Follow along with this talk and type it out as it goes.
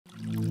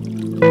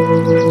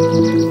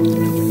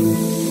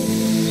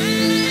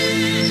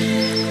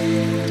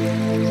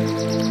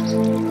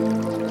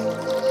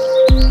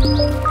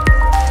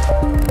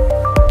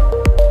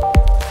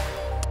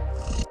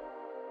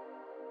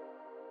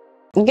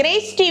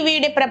Grace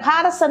ടിവിയുടെ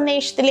പ്രഭാത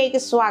സന്ദേശത്തിലേക്ക്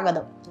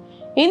സ്വാഗതം.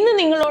 ഇന്ന്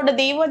നിങ്ങളോട്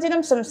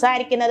ദൈവവചനം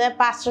സംസാരിക്കുന്നത്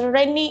പാസ്റ്റർ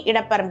റെന്നി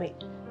ഇടപ്പറമ്പിൽ.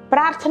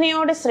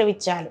 പ്രാർത്ഥനയോടെ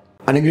ശ്രവിച്ചാലും.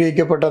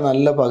 അനുഗ്രഹിക്കപ്പെട്ട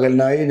നല്ല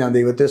പകലിനായി ഞാൻ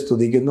ദൈവത്തെ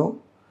സ്തുതിക്കുന്നു.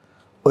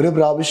 ഒരു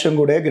പ്രാവശ്യം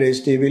കൂടെ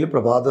ഗ്രേസ് ടിവിയിൽ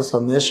പ്രഭാത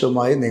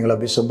സന്ദേശവുമായി നിങ്ങളെ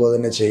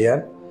അഭിസംബോധന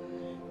ചെയ്യാൻ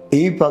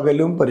ഈ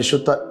പകലും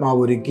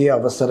പരിശുദ്ധാത്മാവ് ഒരുക്കിയ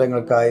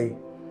അവസരങ്ങൾക്കായി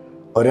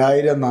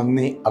 1000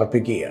 നന്ദി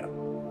അർപ്പിക്കുകയാണ്.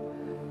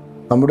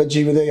 നമ്മുടെ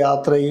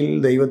ജീവിതയാത്രയിൽ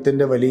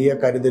ദൈവത്തിൻ്റെ വലിയ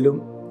കരുതലും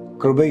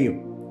കൃപയും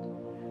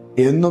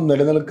എന്നും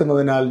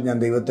നിലനിൽക്കുന്നതിനാൽ ഞാൻ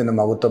ദൈവത്തിൻ്റെ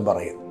മഹത്വം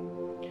പറയുന്നു.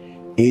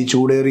 ഈ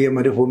ചൂടേറിയ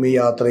മരുഭൂമി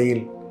യാത്രയിൽ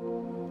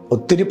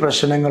ഒത്തിരി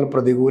പ്രശ്നങ്ങൾ,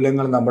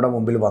 പ്രതികൂലങ്ങൾ നമ്മുടെ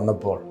മുമ്പിൽ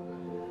വന്നപ്പോൾ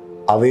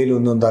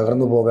അവയിലൊന്നും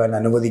തകർന്നു പോകാൻ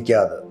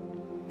അനുവദിക്കാതെ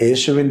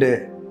യേശുവിൻ്റെ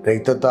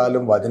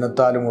രക്തത്താലും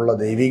വചനത്താലുമുള്ള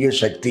ദൈവിക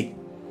ശക്തി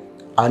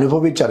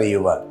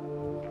അനുഭവിച്ചറിയുവാൻ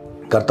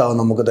കർത്താവ്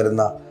നമുക്ക്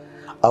തരുന്ന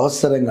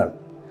അവസരങ്ങൾ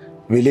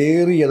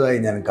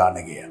വിലയേറിയതായി ഞാൻ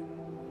കാണുകയാണ്.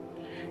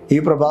 ഈ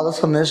പ്രഭാത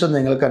സന്ദേശം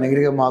നിങ്ങൾക്ക്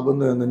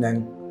അനുഗ്രഹമാകുന്നു എന്ന് ഞാൻ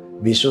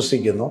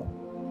വിശ്വസിക്കുന്നു.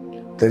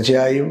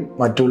 തീർച്ചയായും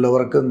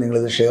മറ്റുള്ളവർക്ക്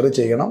നിങ്ങളിത് ഷെയർ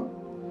ചെയ്യണം.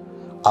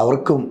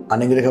 അവർക്കും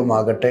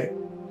അനുഗ്രഹമാകട്ടെ.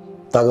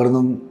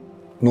 തകർന്നും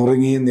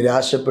നുറുങ്ങിയും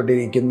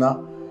നിരാശപ്പെട്ടിരിക്കുന്ന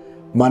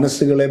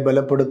മനസ്സുകളെ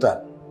ബലപ്പെടുത്താൻ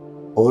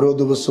ഓരോ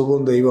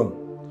ദിവസവും ദൈവം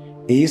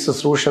ഈ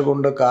ശുശ്രൂഷ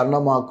കൊണ്ട്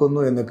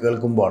കാരണമാക്കുന്നു എന്ന്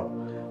കേൾക്കുമ്പോൾ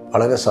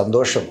വളരെ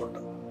സന്തോഷമുണ്ട്.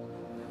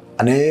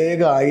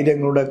 അനേക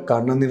ആയിരങ്ങളുടെ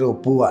കണ്ണുനീർ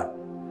ഒപ്പുവാൻ,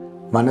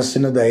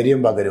 മനസ്സിന് ധൈര്യം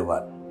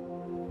പകരുവാൻ,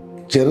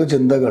 ചെറു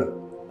ചിന്തകൾ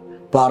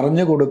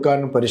പറഞ്ഞു കൊടുക്കാൻ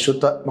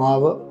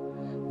പരിശുദ്ധാത്മാവ്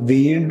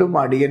വീണ്ടും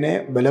അടിയനെ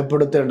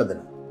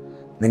ബലപ്പെടുത്തേണ്ടതിന്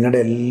നിങ്ങളുടെ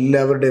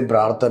എല്ലാവരുടെയും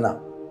പ്രാർത്ഥന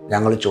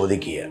ഞങ്ങൾ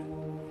ചോദിക്കുകയാണ്.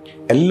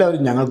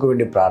 എല്ലാവരും ഞങ്ങൾക്ക്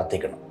വേണ്ടി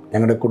പ്രാർത്ഥിക്കണം.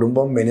 ഞങ്ങളുടെ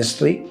കുടുംബം,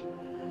 മിനിസ്ട്രി,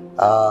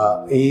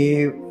 ഈ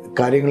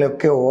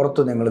കാര്യങ്ങളെയൊക്കെ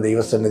ഓർത്ത് നിങ്ങൾ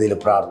ദൈവസന്നിധിയിൽ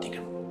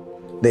പ്രാർത്ഥിക്കണം.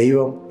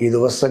 ദൈവം ഈ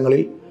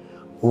ദിവസങ്ങളിൽ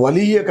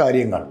വലിയ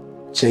കാര്യങ്ങൾ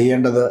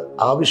ചെയ്യേണ്ടത്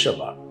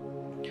ആവശ്യമാണ്.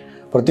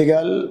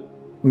 പ്രത്യേകാൽ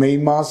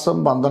മെയ് മാസം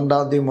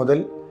 12-ാം തീയതി മുതൽ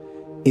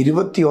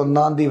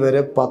 21-ാം തീയതി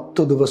വരെ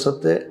 10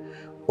 ദിവസത്തെ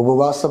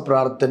ഉപവാസ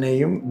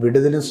പ്രാർത്ഥനയും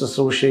വിടുതലും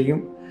ശുശ്രൂഷയും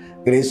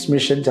ഗ്രേസ്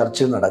മിഷൻ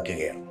ചർച്ചിൽ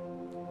നടക്കുകയാണ്.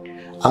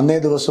 അന്നേ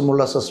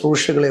ദിവസമുള്ള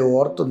ശുശ്രൂഷകളെ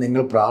ഓർത്ത്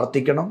നിങ്ങൾ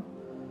പ്രാർത്ഥിക്കണം.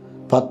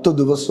 10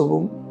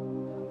 ദിവസവും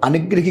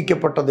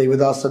അനുഗ്രഹിക്കപ്പെട്ട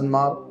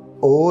ദൈവദാസന്മാർ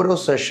ഓരോ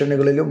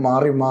സെഷനുകളിലും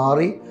മാറി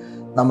മാറി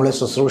നമ്മളെ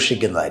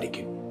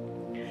ശുശ്രൂഷിക്കുന്നതായിരിക്കും.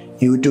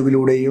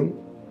 യൂട്യൂബിലൂടെയും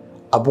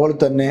അപ്പോൾ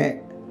തന്നെ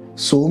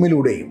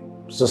സൂമിലൂടെയും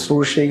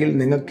ശുശ്രൂഷയിൽ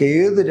നിങ്ങൾക്ക്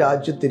ഏത്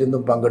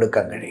രാജ്യത്തിരുന്നും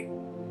പങ്കെടുക്കാൻ കഴിയും.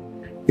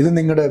 ഇത്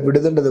നിങ്ങളുടെ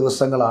വിടുതലിൻ്റെ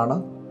ദിവസങ്ങളാണ്.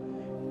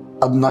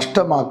 അത്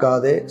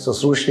നഷ്ടമാക്കാതെ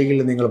ശുശ്രൂഷയിൽ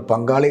നിങ്ങൾ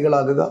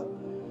പങ്കാളികളാകുക.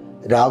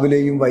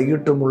 രാവിലെയും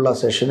വൈകിട്ടുമുള്ള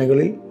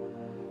സെഷനുകളിൽ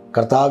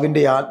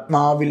കർത്താവിൻ്റെ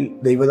ആത്മാവിൽ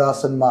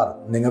ദൈവദാസന്മാർ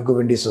നിങ്ങൾക്ക്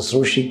വേണ്ടി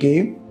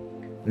ശുശ്രൂഷിക്കുകയും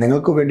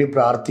നിങ്ങൾക്ക് വേണ്ടി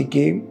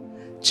പ്രാർത്ഥിക്കുകയും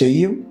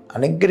ചെയ്യും.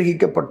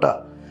 അനുഗ്രഹിക്കപ്പെട്ട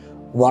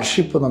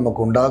വർഷിപ്പ്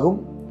നമുക്കുണ്ടാകും.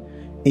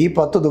 ഈ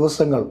 10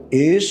 ദിവസങ്ങൾ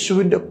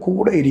യേശുവിൻ്റെ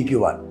കൂടെ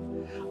ഇരിക്കുവാൻ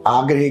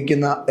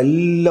ആഗ്രഹിക്കുന്ന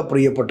എല്ലാ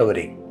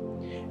പ്രിയപ്പെട്ടവരെയും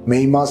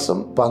മെയ് മാസം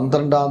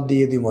 12-ാം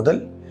തീയതി മുതൽ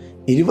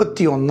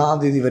 21-ാം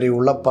തീയതി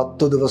വരെയുള്ള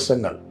 10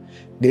 ദിവസങ്ങൾ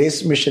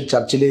ഗ്രേസ് മിഷൻ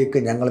ചർച്ചിലേക്ക്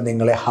ഞങ്ങൾ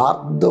നിങ്ങളെ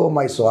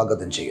ഹാർദവമായി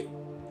സ്വാഗതം ചെയ്യുന്നു.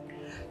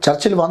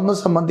 ചർച്ചിൽ വന്ന്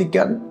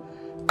സംബന്ധിക്കാൻ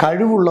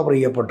കഴിവുള്ള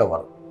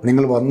പ്രിയപ്പെട്ടവർ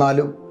നിങ്ങൾ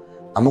വന്നാലും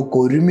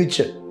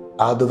നമുക്കൊരുമിച്ച്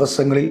ആ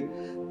ദിവസങ്ങളിൽ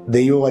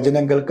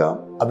ദൈവവചനം കേൾക്കാം.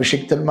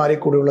 അഭിഷിക്തന്മാരെ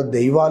കൂടെയുള്ള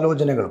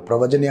ദൈവാലോചനകൾ,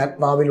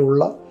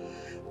 പ്രവചനാത്മാവിലുള്ള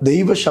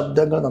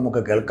ദൈവശബ്ദങ്ങൾ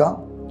നമുക്ക് കേൾക്കാം.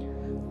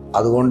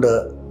 അതുകൊണ്ട്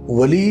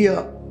വലിയ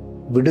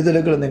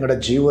വിടുതലുകൾ നിങ്ങളുടെ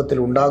ജീവിതത്തിൽ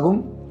ഉണ്ടാകും.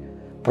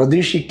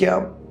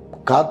 പ്രതീക്ഷിക്കാം,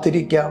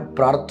 കാത്തിരിക്കാം.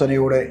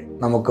 പ്രാർത്ഥനയോടെ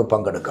നമുക്ക്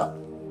പങ്കെടുക്കാം.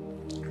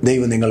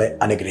 ദൈവം നിങ്ങളെ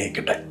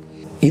അനുഗ്രഹിക്കട്ടെ.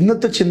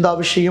 ഇന്നത്തെ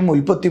ചിന്താവിഷയം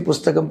ഉൽപ്പത്തി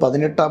പുസ്തകം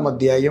 18-ാം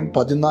അധ്യായം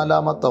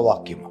 14-ാമത്തെ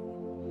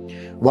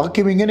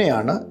വാക്യം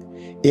ഇങ്ങനെയാണ്: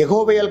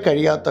 യഹോവയാൽ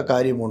കഴിയാത്ത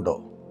കാര്യമുണ്ടോ?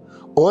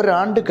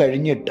 ഒരാണ്ട്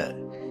കഴിഞ്ഞിട്ട്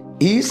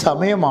ഈ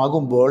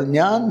സമയമാകുമ്പോൾ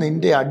ഞാൻ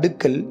നിന്റെ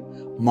അടുക്കൽ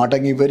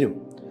മടങ്ങി വരും,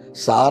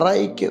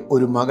 സാറായിക്ക്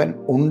ഒരു മകൻ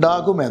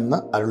ഉണ്ടാകുമെന്ന്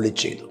അരുളി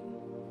ചെയ്തു.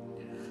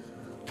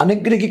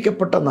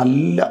 അനുഗ്രഹിക്കപ്പെട്ട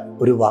നല്ല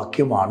ഒരു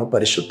വാക്യമാണ്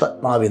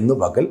പരിശുദ്ധാത്മാവ് ഇന്ന്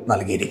പകൽ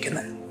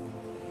നൽകിയിരിക്കുന്നത്.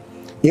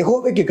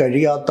 യഹോവയ്ക്ക്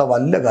കഴിയാത്ത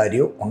വല്ല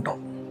കാര്യവും ഉണ്ടോ?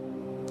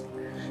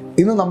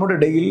 ഇന്ന് നമ്മുടെ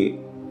ഇടയിൽ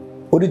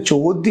ഒരു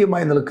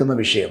ചോദ്യമായി നിൽക്കുന്ന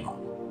വിഷയമാണ്.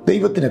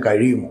 ദൈവത്തിന്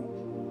കഴിയുമോ?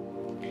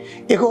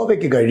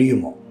 യഹോവയ്ക്ക്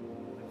കഴിയുമോ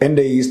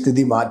എൻ്റെ ഈ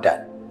സ്ഥിതി മാറ്റാൻ,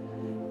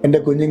 എൻ്റെ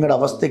കുഞ്ഞുങ്ങളുടെ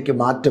അവസ്ഥയ്ക്ക്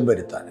മാറ്റം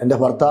വരുത്താൻ, എൻ്റെ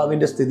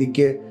ഭർത്താവിൻ്റെ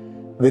സ്ഥിതിക്ക്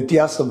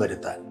വ്യത്യാസം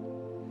വരുത്താൻ,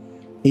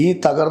 ഈ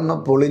തകർന്ന്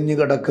പൊളിഞ്ഞു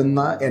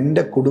കിടക്കുന്ന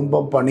എൻ്റെ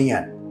കുടുംബം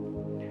പണിയാൻ,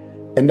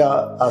 എൻ്റെ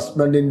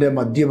ഹസ്ബൻഡിൻ്റെ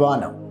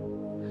മദ്യപാനം,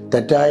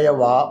 തെറ്റായ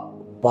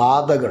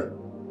പാതകൾ,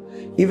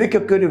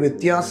 ഇവയ്ക്കൊക്കെ ഒരു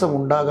വ്യത്യാസം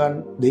ഉണ്ടാകാൻ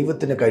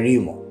ദൈവത്തിന്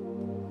കഴിയുമോ?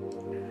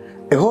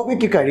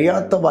 യഹോവയ്ക്ക്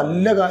കഴിയാത്ത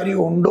വല്ല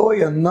കാര്യവും ഉണ്ടോ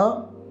എന്ന്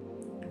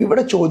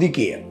ഇവിടെ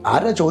ചോദിക്കുക.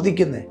 ആരാ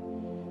ചോദിക്കുന്നത്?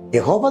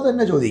 യഹോവ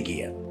തന്നെ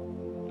ചോദിക്കുക.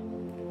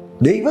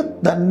 ദൈവം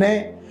തന്നെ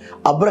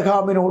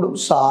അബ്രഹാമിനോടും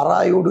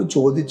സാറായോടും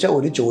ചോദിച്ച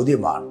ഒരു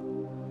ചോദ്യമാണ്: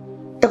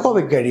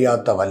 യഹോവയ്ക്ക്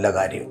കഴിയാത്ത വല്ല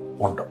കാര്യവും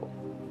ഉണ്ടോ?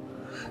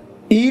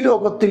 ഈ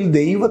ലോകത്തിൽ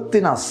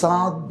ദൈവത്തിന്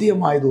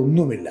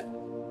അസാധ്യമായതൊന്നുമില്ല.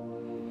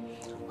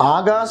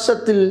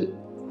 ആകാശത്തിൽ,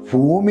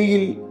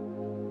 ഭൂമിയിൽ,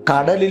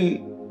 കടലിൽ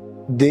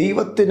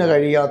ദൈവത്തിന്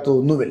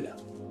കഴിയാത്തതൊന്നുമില്ല.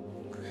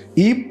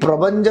 ഈ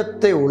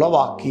പ്രപഞ്ചത്തെ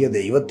ഉളവാക്കിയ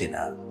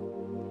ദൈവത്തിന്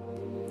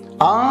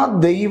ആ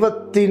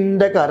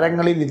ദൈവത്തിൻ്റെ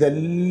കരങ്ങളിൽ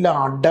ഇതെല്ലാം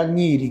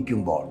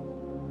അടങ്ങിയിരിക്കുമ്പോൾ,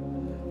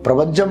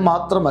 പ്രപഞ്ചം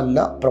മാത്രമല്ല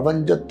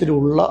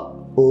പ്രപഞ്ചത്തിലുള്ള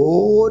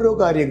ഓരോ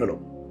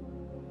കാര്യങ്ങളും,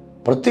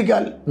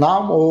 പ്രത്യേകിച്ച്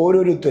നാം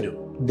ഓരോരുത്തരും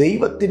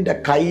ദൈവത്തിൻ്റെ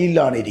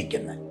കയ്യിലാണ്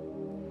ഇരിക്കുന്നത്.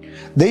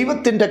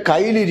 ദൈവത്തിൻ്റെ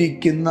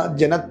കയ്യിലിരിക്കുന്ന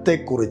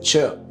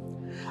ജനത്തെക്കുറിച്ച്,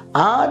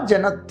 ആ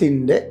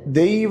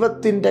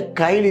ദൈവത്തിൻ്റെ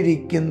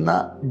കയ്യിലിരിക്കുന്ന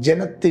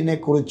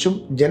ജനത്തിനെക്കുറിച്ചും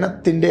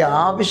ജനത്തിൻ്റെ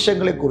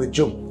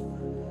ആവശ്യങ്ങളെക്കുറിച്ചും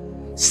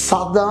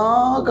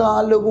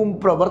സദാകാലവും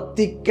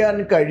പ്രവർത്തിക്കാൻ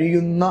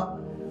കഴിയുന്ന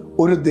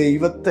ഒരു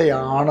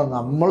ദൈവത്തെയാണ്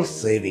നമ്മൾ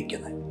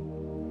സേവിക്കുന്നത്.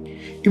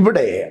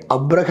 ഇവിടെ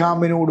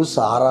അബ്രഹാമിനോടും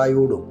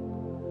സാറായോടും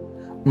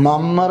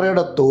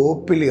മമ്മറയുടെ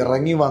തോപ്പിൽ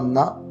ഇറങ്ങി വന്ന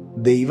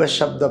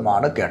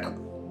ദൈവശബ്ദമാണ് കേട്ടത്.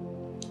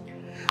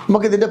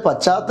 നമുക്കിതിൻ്റെ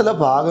പശ്ചാത്തല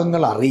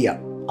ഭാഗങ്ങൾ അറിയാം.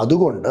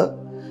 അതുകൊണ്ട്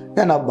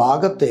ഞാൻ ആ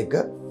ഭാഗത്തേക്ക്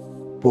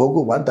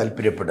പോകുവാൻ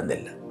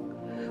താല്പര്യപ്പെടുന്നില്ല.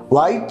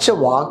 വായിച്ച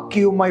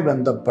വാക്യവുമായി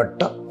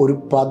ബന്ധപ്പെട്ട ഒരു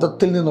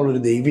പദത്തിൽ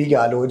നിന്നുള്ളൊരു ദൈവിക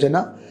ആലോചന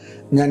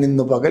ഞാൻ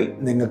ഇന്ന് പകൽ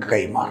നിങ്ങൾക്ക്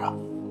കൈമാറാം.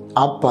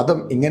 ആ പദം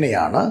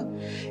ഇങ്ങനെയാണ്: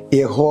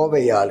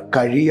 യഹോവയാൽ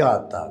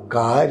കഴിയാത്ത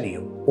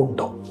കാര്യം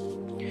ഉണ്ടോ?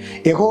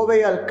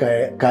 യഹോവയാൽ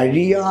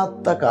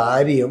കഴിയാത്ത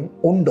കാര്യം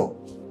ഉണ്ടോ?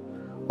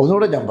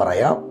 ഒന്നുകൂടെ ഞാൻ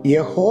പറയാം,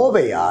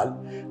 യഹോവയാൽ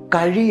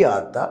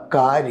കഴിയാത്ത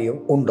കാര്യം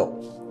ഉണ്ടോ?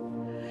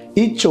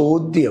 ഈ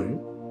ചോദ്യം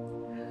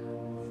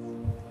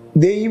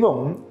ദൈവം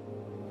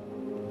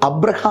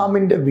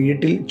അബ്രഹാമിൻ്റെ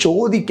വീട്ടിൽ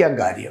ചോദിക്കാൻ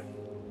കാര്യം,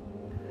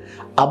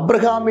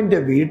 അബ്രഹാമിൻ്റെ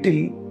വീട്ടിൽ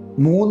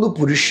 3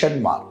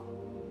 പുരുഷന്മാർ,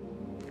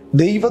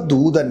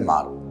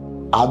 ദൈവദൂതന്മാർ,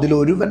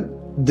 അതിലൊരുവൻ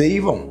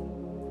ദൈവം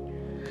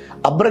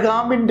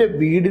അബ്രഹാമിൻ്റെ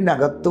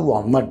വീടിനകത്ത്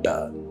വന്നിട്ട്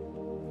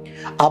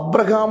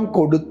അബ്രഹാം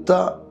കൊടുത്ത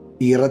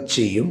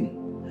ഇറച്ചിയും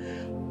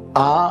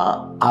ആ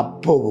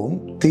അപ്പവും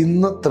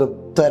തിന്ന്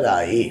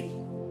തൃപ്തരായി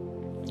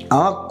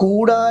ആ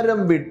കൂടാരം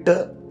വിട്ട്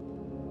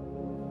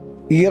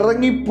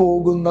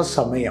ഇറങ്ങിപ്പോകുന്ന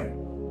സമയം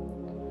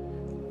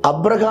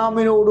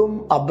അബ്രഹാമിനോടും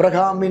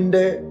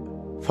അബ്രഹാമിൻ്റെ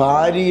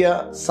ഭാര്യ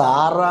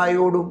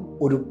സാറായോടും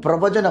ഒരു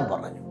പ്രവചനം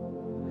പറഞ്ഞു,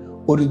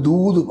 ഒരു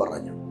ദൂത്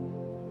പറഞ്ഞു.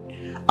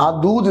 ആ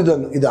ദൂത്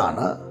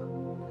ഇതാണ്: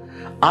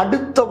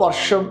 അടുത്ത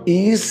വർഷം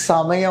ഈ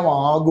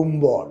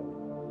സമയമാകുമ്പോൾ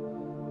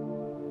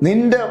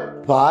നിന്റെ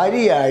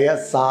ഭാര്യയായ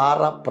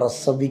സാറ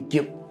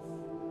പ്രസവിക്കും,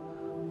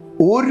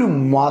 ഒരു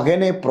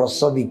മകനെ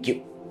പ്രസവിക്കും.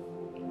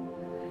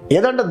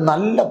 ഏതാണ്ട്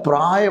നല്ല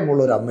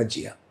പ്രായമുള്ളൊരു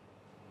അമ്മച്ചിയാണ്.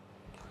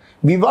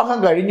 വിവാഹം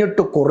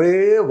കഴിഞ്ഞിട്ട് കുറേ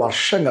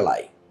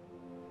വർഷങ്ങളായി.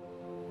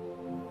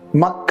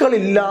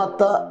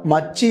 മക്കളില്ലാത്ത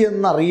മച്ചി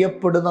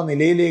എന്നറിയപ്പെടുന്ന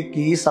നിലയിലേക്ക്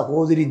ഈ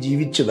സഹോദരി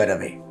ജീവിച്ചു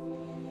വരവേ,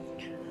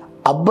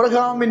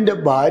 അബ്രഹാമിൻ്റെ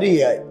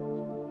ഭാര്യയായി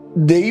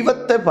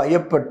ദൈവത്തെ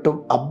ഭയപ്പെട്ടും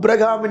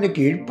അബ്രഹാമിന്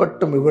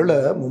കീഴ്പ്പെട്ടും ഇവള്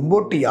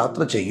മുമ്പോട്ട്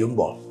യാത്ര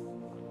ചെയ്യുമ്പോൾ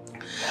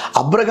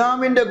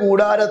അബ്രഹാമിൻ്റെ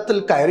കൂടാരത്തിൽ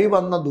കയറി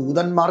വന്ന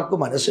ദൂതന്മാർക്ക്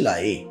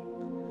മനസ്സിലായി,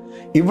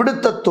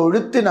 ഇവിടുത്തെ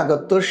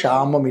തൊഴുത്തിനകത്ത്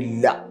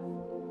ക്ഷാമമില്ല,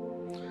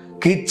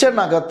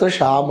 കിച്ചണകത്ത്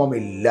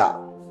ക്ഷാമമില്ല,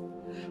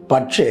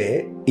 പക്ഷേ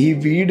ഈ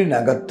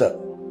വീടിനകത്ത്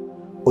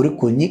ഒരു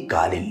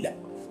കുഞ്ഞിക്കാലില്ല,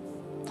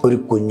 ഒരു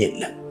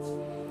കുഞ്ഞില്ല.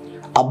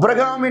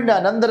 അബ്രഹാമിൻ്റെ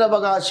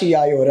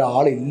അനന്തരാവകാശിയായ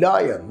ഒരാളില്ല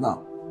എന്ന്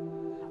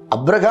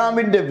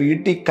അബ്രഹാമിൻ്റെ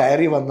വീട്ടിൽ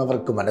കയറി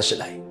വന്നവർക്ക്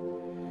മനസ്സിലായി.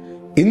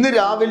 ഇന്ന്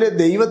രാവിലെ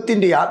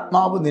ദൈവത്തിൻ്റെ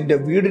ആത്മാവ് നിന്റെ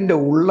വീടിൻ്റെ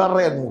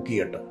ഉള്ളറയെ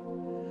നോക്കിയിട്ട്,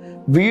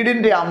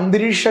 വീടിൻ്റെ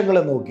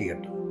അന്തരീക്ഷങ്ങളെ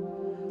നോക്കിയിട്ട്,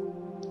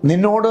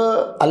 നിന്നോട്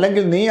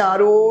അല്ലെങ്കിൽ നീ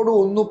ആരോടും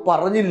ഒന്നും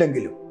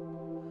പറഞ്ഞില്ലെങ്കിലും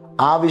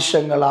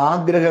ആവശ്യങ്ങൾ,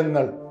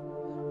 ആഗ്രഹങ്ങൾ,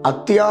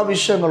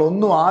 അത്യാവശ്യങ്ങൾ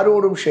ഒന്നും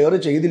ആരോടും ഷെയർ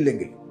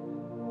ചെയ്തില്ലെങ്കിൽ,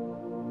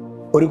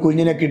 ഒരു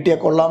കുഞ്ഞിനെ കിട്ടിയാൽ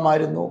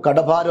കൊള്ളാമായിരുന്നു,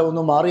 കടഭാരം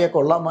ഒന്ന് മാറിയാൽ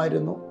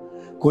കൊള്ളാമായിരുന്നു,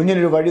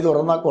 കുഞ്ഞിനൊരു വഴി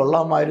തുറന്നാൽ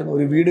കൊള്ളാമായിരുന്നു,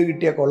 ഒരു വീട്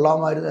കിട്ടിയാൽ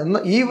കൊള്ളാമായിരുന്നു എന്ന്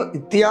ഈ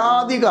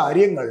ഇത്യാദി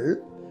കാര്യങ്ങൾ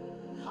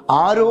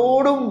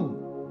ആരോടും,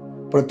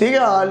 പ്രത്യേക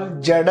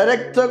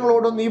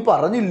ജഡരക്തങ്ങളോടും നീ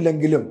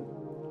പറഞ്ഞില്ലെങ്കിലും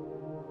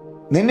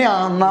നിന്നെ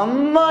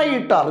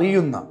നന്നായിട്ട്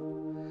അറിയുന്ന,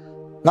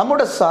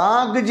 നമ്മുടെ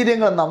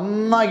സാഹചര്യങ്ങൾ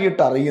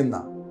നന്നായിട്ട് അറിയുന്ന,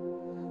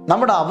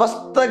 നമ്മുടെ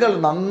അവസ്ഥകൾ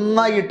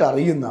നന്നായിട്ട്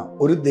അറിയുന്ന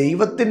ഒരു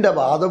ദൈവത്തിൻ്റെ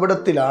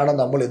വാദപീഠത്തിലാണ്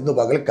നമ്മൾ ഇന്ന്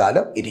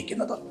പകൽക്കാലം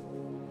ഇരിക്കുന്നത്.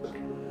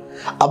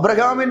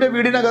 അബ്രഹാമിൻ്റെ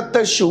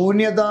വീടിനകത്തെ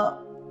ശൂന്യത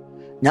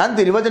ഞാൻ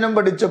തിരുവചനം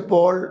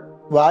പഠിച്ചപ്പോൾ,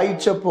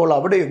 വായിച്ചപ്പോൾ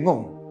അവിടെയെങ്ങും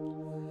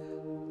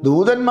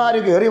ദൂതന്മാർ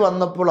കയറി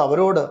വന്നപ്പോൾ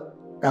അവരോട്,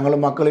 ഞങ്ങൾ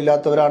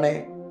മക്കളില്ലാത്തവരാണേ,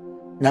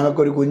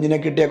 ഞങ്ങൾക്കൊരു കുഞ്ഞിനെ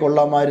കിട്ടിയാൽ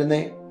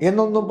കൊള്ളാമായിരുന്നേ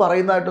എന്നൊന്നും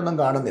പറയുന്നതായിട്ടൊന്നും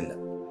കാണുന്നില്ല.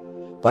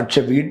 പക്ഷെ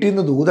വീട്ടിൽ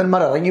നിന്ന്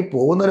ദൂതന്മാർ ഇറങ്ങി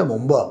പോകുന്നതിന്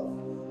മുമ്പ്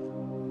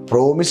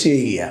പ്രോമിസ്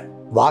ചെയ്യുക,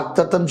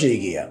 വാഗ്ദത്തം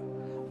ചെയ്യുക,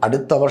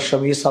 അടുത്ത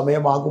വർഷം ഈ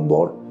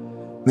സമയമാകുമ്പോൾ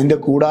നിന്റെ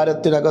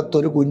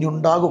കൂടാരത്തിനകത്തൊരു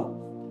കുഞ്ഞുണ്ടാകും.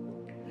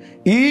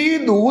 ഈ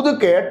ദൂത്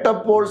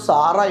കേട്ടപ്പോൾ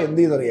സാറ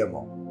എന്ത്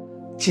ചെയ്തെന്നറിയാമോ?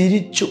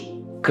 ചിരിച്ചു,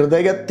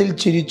 ഹൃദയത്തിൽ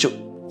ചിരിച്ചു.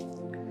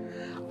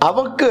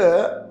 അവൾക്ക്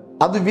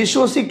അത്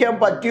വിശ്വസിക്കാൻ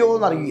പറ്റിയോ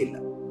എന്നറിയില്ല,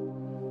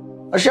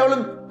 പക്ഷെ അവൾ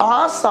ആ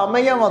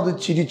സമയം അത്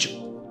ചിരിച്ചു.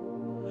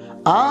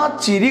 ആ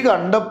ചിരി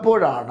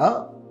കണ്ടപ്പോഴാണ്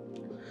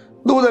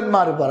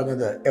ദൂതന്മാർ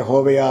പറഞ്ഞത്,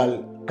 യഹോവയാൽ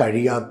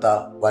കഴിയാത്ത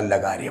വല്ല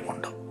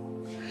കാര്യമുണ്ട്.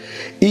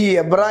 ഈ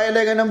എബ്രായ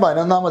ലേഖനം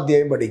 11-ാം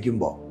അധ്യായം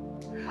പഠിക്കുമ്പോൾ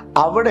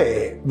അവിടെ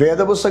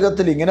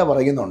വേദപുസ്തകത്തിൽ ഇങ്ങനെ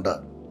പറയുന്നുണ്ട്,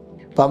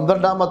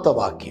 12-ാമത്തെ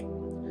വാക്യം,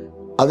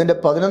 അതിൻ്റെ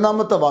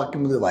 11-ാമത്തെ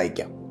വാക്യം ഇത്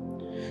വായിക്കാം.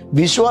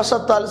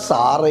 വിശ്വാസത്താൽ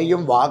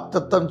സാറയും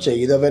വാഗ്ദത്തം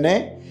ചെയ്തവനെ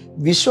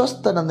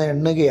വിശ്വസ്തനെന്ന്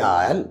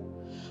എണ്ണുകയാൽ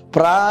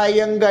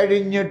പ്രായം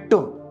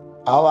കഴിഞ്ഞിട്ടും,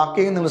 ആ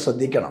വാക്യം നിങ്ങൾ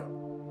ശ്രദ്ധിക്കണം,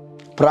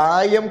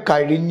 പ്രായം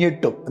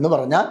കഴിഞ്ഞിട്ടും എന്ന്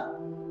പറഞ്ഞാൽ,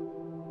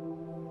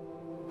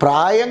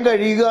 പ്രായം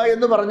കഴിയുക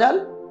എന്ന് പറഞ്ഞാൽ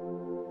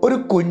ഒരു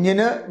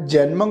കുഞ്ഞിന്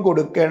ജന്മം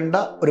കൊടുക്കേണ്ട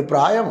ഒരു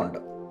പ്രായമുണ്ട്.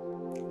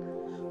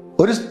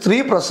 ഒരു സ്ത്രീ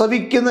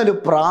പ്രസവിക്കുന്ന ഒരു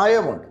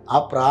പ്രായമുണ്ട്. ആ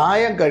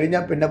പ്രായം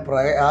കഴിഞ്ഞാൽ പിന്നെ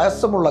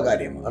പ്രയാസമുള്ള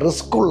കാര്യമാണ്,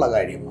 റിസ്ക് ഉള്ള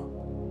കാര്യമാണ്.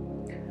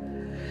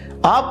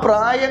 ആ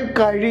പ്രായം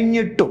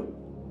കഴിഞ്ഞിട്ടും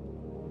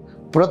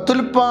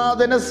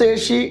പ്രത്യുൽപാദന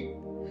ശേഷി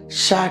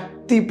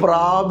ശക്തി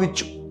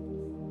പ്രാപിച്ചു.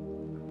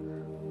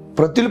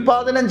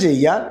 പ്രത്യുൽപാദനം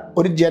ചെയ്യാൻ,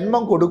 ഒരു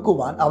ജന്മം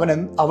കൊടുക്കുവാൻ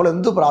അവൾ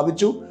എന്ത്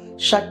പ്രാപിച്ചു?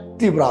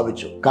 ശക്തി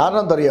പ്രാപിച്ചു.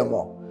 കാരണം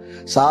എന്തറിയാമോ?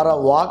 സാറ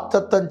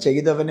വാഗ്ദത്തം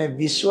ചെയ്തവനെ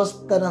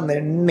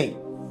വിശ്വസ്തനെണ്ണി.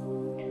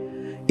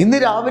 ഇന്ന്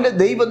രാവിലെ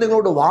ദൈവം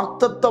നിങ്ങളോട്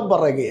വാഗ്ദത്തം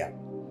പറയുകയാണ്.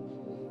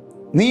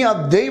 നീ ആ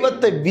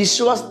ദൈവത്തെ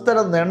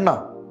വിശ്വസ്തനെണ്ണ.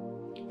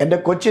 എൻ്റെ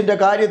കൊച്ചിൻ്റെ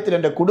കാര്യത്തിൽ,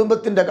 എൻ്റെ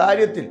കുടുംബത്തിൻ്റെ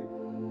കാര്യത്തിൽ,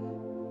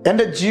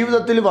 എൻ്റെ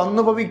ജീവിതത്തിൽ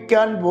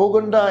വന്നുഭവിക്കാൻ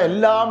പോകുന്ന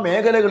എല്ലാ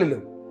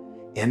മേഖലകളിലും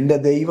എൻ്റെ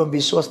ദൈവം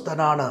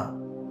വിശ്വസ്തനാണ്.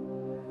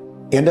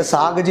 എൻ്റെ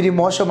സാഹചര്യം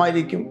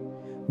മോശമായിരിക്കും,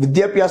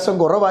 വിദ്യാഭ്യാസം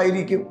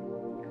കുറവായിരിക്കും,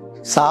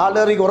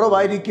 സാലറി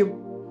കുറവായിരിക്കും,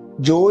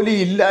 ജോലി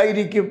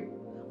ഇല്ലായിരിക്കും,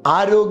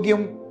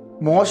 ആരോഗ്യം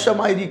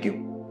മോശമായിരിക്കും.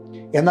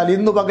 എന്നാൽ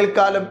ഇന്ന്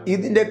പകൽക്കാലം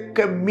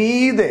ഇതിൻ്റെയൊക്കെ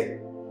മീതെ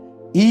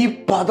ഈ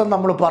പദം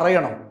നമ്മൾ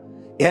പറയണം: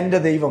 എൻ്റെ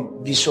ദൈവം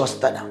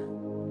വിശ്വസ്തനാണ്.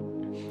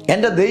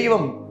 എൻ്റെ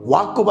ദൈവം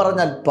വാക്കു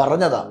പറഞ്ഞാൽ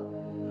പറഞ്ഞതാ,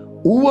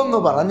 ഊവെന്ന്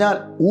പറഞ്ഞാൽ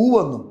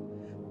ഊവെന്നും.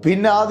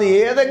 പിന്നെ അത്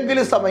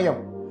ഏതെങ്കിലും സമയം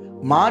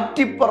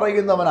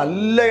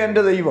മാറ്റിപ്പറയുന്നവനല്ല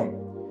എൻ്റെ ദൈവം.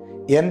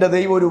 എൻ്റെ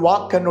ദൈവം ഒരു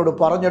വാക്കെന്നോട്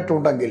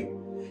പറഞ്ഞിട്ടുണ്ടെങ്കിൽ,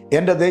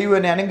 എൻ്റെ ദൈവം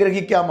എന്നെ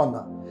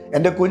അനുഗ്രഹിക്കാമെന്ന്,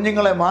 എൻ്റെ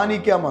കുഞ്ഞുങ്ങളെ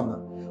മാനിക്കാമെന്ന്,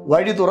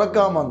 വഴി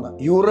തുറക്കാമെന്ന്,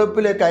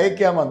 യൂറോപ്പിലേക്ക്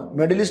അയക്കാമെന്ന്,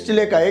 മിഡിൽ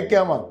ഈസ്റ്റിലേക്ക്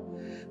അയക്കാമെന്ന്,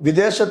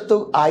 വിദേശത്ത്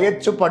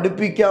അയച്ചു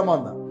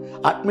പഠിപ്പിക്കാമെന്ന്,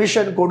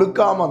 അഡ്മിഷൻ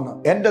കൊടുക്കാമെന്ന്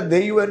എൻ്റെ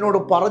ദൈവം എന്നോട്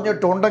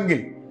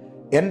പറഞ്ഞിട്ടുണ്ടെങ്കിൽ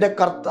എൻ്റെ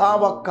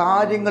കർത്താവ്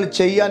കാര്യങ്ങൾ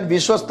ചെയ്യാൻ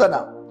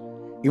വിശ്വസ്തനാണ്.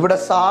 ഇവിടെ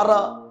സാറ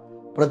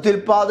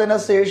പ്രത്യുൽപാദന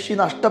ശേഷി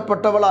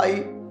നഷ്ടപ്പെട്ടവളായി.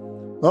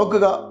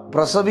 നോക്കുക,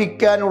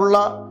 പ്രസവിക്കാനുള്ള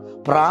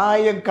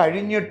പ്രായം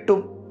കഴിഞ്ഞിട്ടും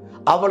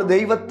അവൾ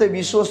ദൈവത്തെ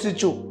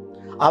വിശ്വസിച്ചു,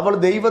 അവൾ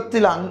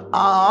ദൈവത്തിൽ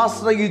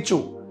ആശ്രയിച്ചു,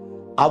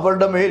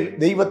 അവളുടെ മേൽ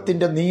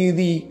ദൈവത്തിൻ്റെ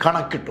നീതി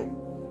കണക്കിട്ടു.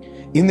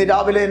 ഇന്ന്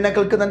രാവിലെ എന്നെ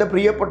കേൾക്കുന്ന എൻ്റെ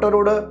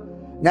പ്രിയപ്പെട്ടവരോട്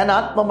ഞാൻ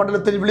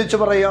ആത്മമണ്ഡലത്തിൽ വിളിച്ചു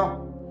പറയാം: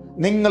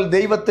 നിങ്ങൾ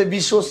ദൈവത്തെ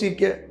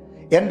വിശ്വസിക്ക്.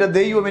 എൻ്റെ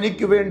ദൈവം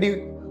എനിക്ക് വേണ്ടി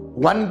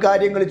വൻ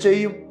കാര്യങ്ങൾ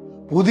ചെയ്യും.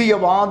 പുതിയ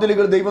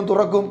വാതിലുകൾ ദൈവം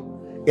തുറക്കും.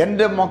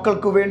 എൻ്റെ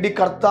മക്കൾക്ക് വേണ്ടി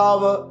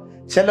കർത്താവ്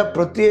ചില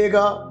പ്രത്യേക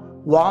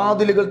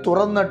വാതിലുകൾ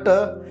തുറന്നിട്ട്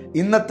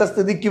ഇന്നത്തെ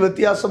സ്ഥിതിക്ക്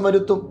വ്യത്യാസം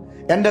വരുത്തും.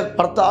 എൻ്റെ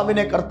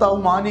ഭർത്താവിനെ കർത്താവ്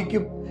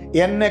മാനിക്കും,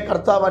 എന്നെ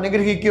കർത്താവ്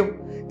അനുഗ്രഹിക്കും,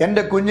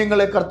 എൻ്റെ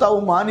കുഞ്ഞുങ്ങളെ കർത്താവ്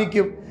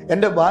മാനിക്കും,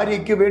 എൻ്റെ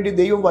ഭാര്യയ്ക്ക് വേണ്ടി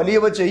ദൈവം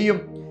വലിയവ ചെയ്യും.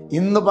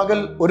 ഇന്ന് പകൽ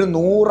ഒരു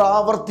 100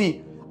 ആവർത്തി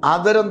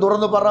ആദരം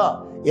തുറന്നു പറ: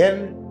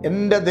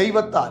 എൻ്റെ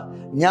ദൈവത്താൽ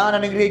ഞാൻ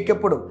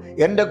അനുഗ്രഹിക്കപ്പെടും,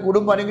 എൻ്റെ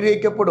കുടുംബം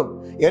അനുഗ്രഹിക്കപ്പെടും,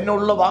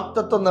 എന്നുള്ള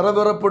വാഗ്ദത്തം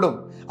നിറവേറപ്പെടും.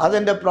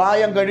 അതെൻ്റെ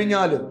പ്രായം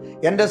കഴിഞ്ഞാലും,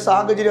 എൻ്റെ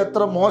സാഹചര്യം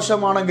എത്ര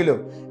മോശമാണെങ്കിലും,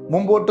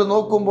 മുമ്പോട്ട്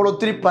നോക്കുമ്പോൾ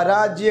ഒത്തിരി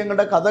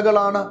പരാജയങ്ങളുടെ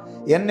കഥകളാണ്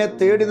എന്നെ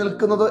തേടി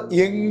നിൽക്കുന്നത്.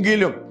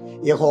 എങ്കിലും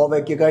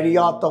യഹോവയ്ക്ക്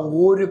കഴിയാത്ത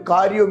ഒരു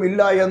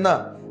കാര്യവുമില്ല എന്ന്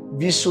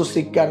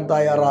വിശ്വസിക്കാൻ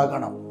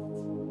തയ്യാറാകണം.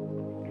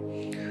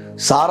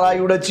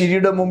 സാറായിയുടെ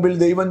ചിരിയുടെ മുമ്പിൽ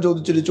ദൈവം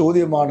ചോദിച്ചൊരു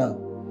ചോദ്യമാണ്: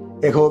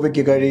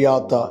 യഹോവയ്ക്ക്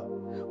കഴിയാത്ത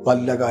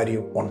വല്ല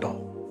കാര്യവും ഉണ്ടോ?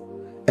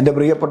 എൻ്റെ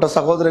പ്രിയപ്പെട്ട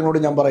സഹോദരങ്ങളോട്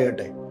ഞാൻ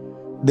പറയട്ടെ,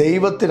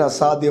 ദൈവത്തിന്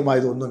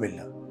അസാധ്യമായതൊന്നുമില്ല.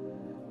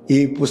 ഈ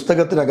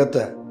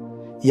പുസ്തകത്തിനകത്ത്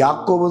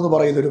യാക്കോബ് എന്ന്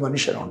പറയുന്നൊരു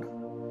മനുഷ്യനുണ്ട്.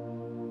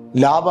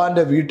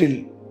 ലാബാന്റെ വീട്ടിൽ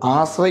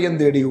ആശ്രയം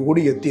തേടി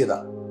ഓടിയെത്തിയതാ.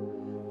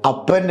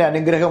 അപ്പൻ്റെ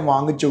അനുഗ്രഹം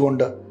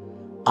വാങ്ങിച്ചുകൊണ്ട്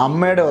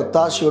അമ്മയുടെ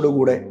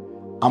ഒത്താശയോടുകൂടെ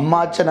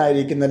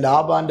അമ്മാച്ചനായിരിക്കുന്ന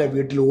ലാബാന്റെ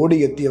വീട്ടിൽ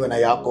ഓടിയെത്തിയവനാ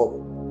യാക്കോബ്.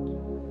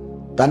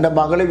 തൻ്റെ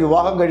മകളെ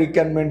വിവാഹം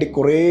കഴിക്കാൻ വേണ്ടി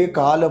കുറേ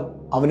കാലം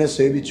അവനെ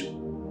സേവിച്ചു.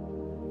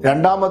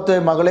 രണ്ടാമത്തെ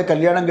മകളെ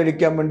കല്യാണം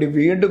കഴിക്കാൻ വേണ്ടി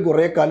വീണ്ടും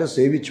കുറേ കാലം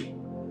സേവിച്ചു.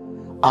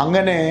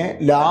 അങ്ങനെ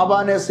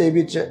ലാബാനെ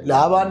സേവിച്ച്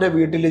ലാബാന്റെ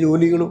വീട്ടിലെ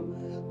ജോലികളും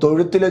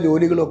തൊഴുത്തിലെ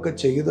ജോലികളും ഒക്കെ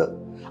ചെയ്ത്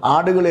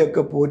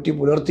ആടുകളെയൊക്കെ പോറ്റി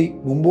പുലർത്തി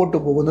മുമ്പോട്ട്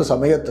പോകുന്ന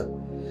സമയത്ത്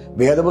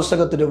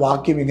വേദപുസ്തകത്തിൻ്റെ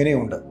വാക്യം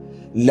ഇങ്ങനെയുണ്ട്: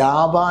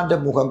 ലാബാന്റെ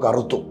മുഖം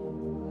കറുത്തു.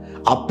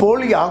 അപ്പോൾ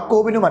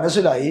യാക്കോബിന്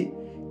മനസ്സിലായി,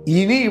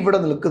 ഇനി ഇവിടെ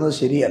നിൽക്കുന്നത്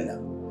ശരിയല്ല.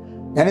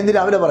 ഞാൻ ഇന്ന്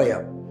രാവിലെ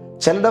പറയാം,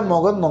 ചിലരുടെ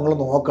മുഖം നമ്മൾ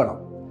നോക്കണം.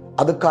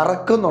 അത്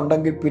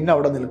കറക്കുന്നുണ്ടെങ്കിൽ പിന്നെ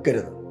അവിടെ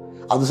നിൽക്കരുത്.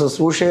 അത്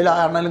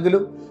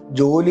ശുശ്രൂഷയിലാണെങ്കിലും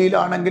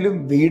ജോലിയിലാണെങ്കിലും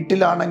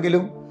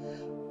വീട്ടിലാണെങ്കിലും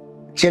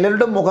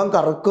ചിലരുടെ മുഖം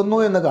കറക്കുന്നു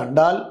എന്ന്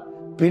കണ്ടാൽ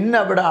പിന്നെ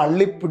അവിടെ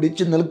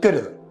അള്ളിപ്പിടിച്ച്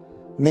നിൽക്കരുത്.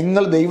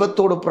 നിങ്ങൾ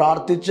ദൈവത്തോട്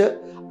പ്രാർത്ഥിച്ച്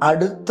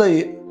അടുത്ത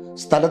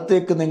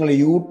സ്ഥലത്തേക്ക് നിങ്ങൾ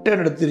യൂട്ടേൺ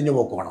എടുത്ത് തിരിഞ്ഞു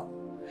പോക്കണം.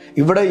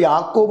 ഇവിടെ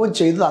യാക്കോബും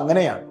ചെയ്തത്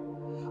അങ്ങനെയാണ്.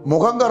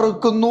 മുഖം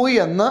കറുക്കുന്നു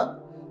എന്ന്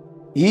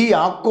ഈ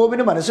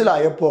യാക്കോബിന്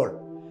മനസ്സിലായപ്പോൾ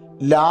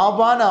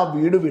ലാബാൻ ആ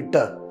വീട്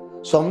വിട്ട്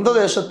സ്വന്തം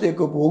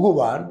ദേശത്തേക്ക്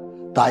പോകുവാൻ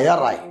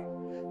തയ്യാറായി.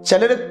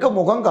 ചിലരൊക്കെ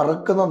മുഖം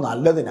കറുക്കുന്നത്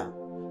നല്ലതിനാണ്.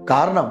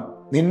 കാരണം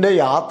നിന്റെ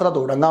യാത്ര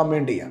തുടങ്ങാൻ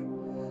വേണ്ടിയാണ്,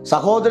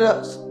 സഹോദര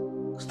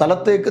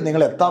സ്ഥലത്തേക്ക്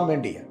നിങ്ങൾ എത്താൻ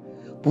വേണ്ടിയാണ്.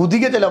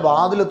 പുതിയ ചില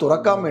വാതിൽ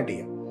തുറക്കാൻ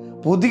വേണ്ടിയാണ്,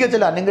 പുതിയ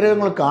ചില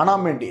അനുഗ്രഹങ്ങൾ കാണാൻ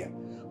വേണ്ടിയാണ്,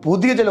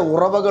 പുതിയ ചില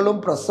ഉറവകളും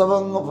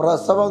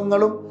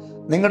പ്രസവങ്ങളും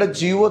നിങ്ങളുടെ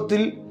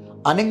ജീവിതത്തിൽ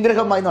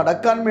അനുഗ്രഹമായി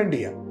നടക്കാൻ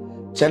വേണ്ടിയാണ്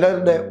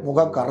ചിലരുടെ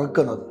മുഖം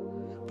കറുക്കുന്നത്.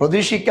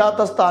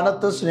 പ്രതീക്ഷിക്കാത്ത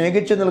സ്ഥാനത്ത്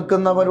സ്നേഹിച്ചു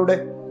നിൽക്കുന്നവരുടെ,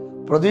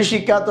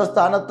 പ്രതീക്ഷിക്കാത്ത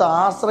സ്ഥാനത്ത്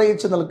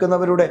ആശ്രയിച്ച്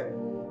നിൽക്കുന്നവരുടെ,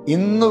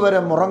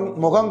 ഇന്നുവരെ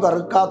മുഖം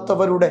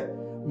കറുക്കാത്തവരുടെ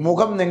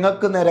മുഖം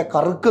നിങ്ങൾക്ക് നേരെ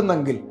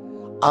കറുക്കുന്നെങ്കിൽ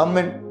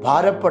ആമേൻ,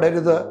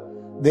 ഭാരപ്പെടരുത്.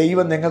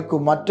 ദൈവം നിങ്ങൾക്ക്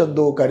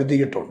മറ്റെന്തോ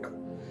കരുതിയിട്ടുണ്ട്.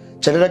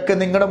 ചിലരൊക്കെ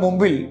നിങ്ങളുടെ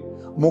മുമ്പിൽ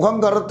മുഖം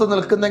കറുത്ത്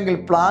നിൽക്കുന്നെങ്കിൽ,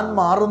 പ്ലാൻ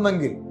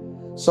മാറുന്നെങ്കിൽ,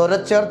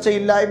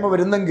 സ്വരച്ചേർച്ചയില്ലായ്മ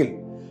വരുന്നെങ്കിൽ,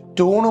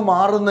 ട്യൂണ്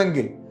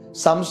മാറുന്നെങ്കിൽ,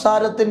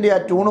 സംസാരത്തിൻ്റെ ആ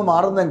ട്യൂണ്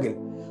മാറുന്നെങ്കിൽ,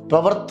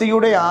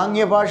 പ്രവൃത്തിയുടെ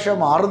ആംഗ്യഭാഷ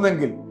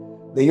മാറുന്നെങ്കിൽ,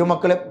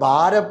 ദൈവമക്കളെ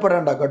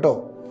ഭാരപ്പെടേണ്ട കേട്ടോ.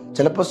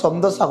 ചിലപ്പോൾ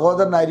സ്വന്തം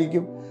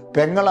സഹോദരനായിരിക്കും,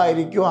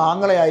 പെങ്ങളായിരിക്കും,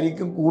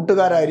 ആങ്ങളയായിരിക്കും,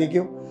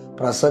 കൂട്ടുകാരായിരിക്കും,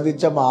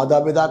 പ്രസവിച്ച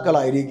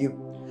മാതാപിതാക്കളായിരിക്കും.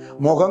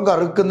 മുഖം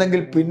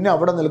കറുക്കുന്നെങ്കിൽ പിന്നെ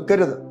അവിടെ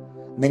നിൽക്കരുത്.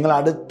 നിങ്ങൾ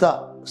അടുത്ത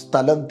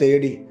സ്ഥലം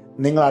തേടി,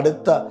 നിങ്ങൾ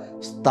അടുത്ത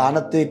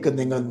സ്ഥാനത്തേക്ക്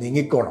നിങ്ങൾ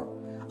നീങ്ങിക്കോണം.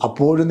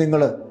 അപ്പോഴും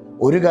നിങ്ങൾ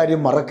ഒരു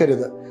കാര്യം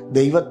മറക്കരുത്,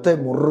 ദൈവത്തെ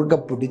മുറുകെ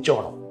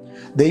പിടിച്ചോണം,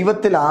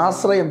 ദൈവത്തിൽ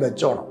ആശ്രയം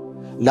വെച്ചോണം.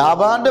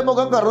 ലാബാന്റെ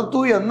മുഖം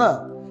കറുത്തു എന്ന്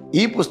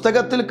ഈ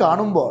പുസ്തകത്തിൽ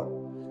കാണുമ്പോൾ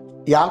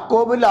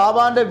യാക്കോബ്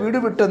ലാബാന്റെ വീട്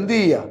വിട്ട് എന്ത്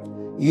ചെയ്യുക?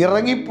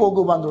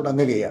 ഇറങ്ങിപ്പോകുവാൻ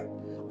തുടങ്ങുകയാണ്.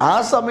 ആ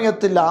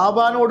സമയത്ത്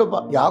ലാബാനോട്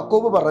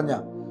യാക്കോബ് പറഞ്ഞ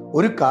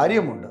ഒരു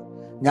കാര്യമുണ്ട്,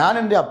 ഞാൻ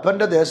എൻ്റെ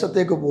അപ്പൻ്റെ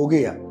ദേശത്തേക്ക്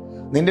പോകുകയാണ്,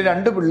 നിന്റെ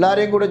 2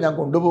 പിള്ളേരെയും കൂടെ ഞാൻ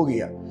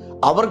കൊണ്ടുപോകുകയാണ്,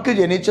 അവർക്ക്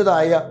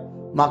ജനിച്ചതായ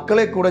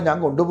മക്കളെ കൂടെ ഞാൻ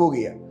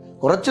കൊണ്ടുപോകുകയാണ്,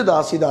 കുറച്ച്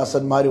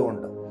ദാസിദാസന്മാരും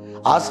ഉണ്ട്.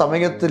 ആ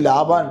സമയത്ത്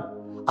ലാബാൻ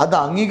അത്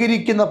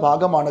അംഗീകരിക്കുന്ന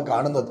ഭാഗമാണ്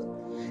കാണുന്നത്.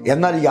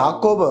 എന്നാൽ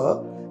യാക്കോബ്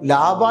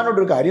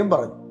ലാബാനോടൊരു കാര്യം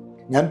പറഞ്ഞു,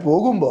 ഞാൻ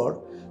പോകുമ്പോൾ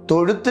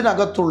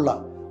തൊഴുത്തിനകത്തുള്ള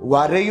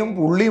വരയും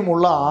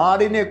പുള്ളിയുമുള്ള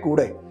ആടിനെ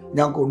കൂടെ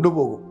ഞാൻ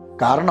കൊണ്ടുപോകും.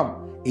 കാരണം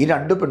ഈ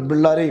 2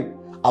 പെൺപിള്ളാരെയും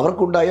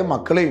അവർക്കുണ്ടായ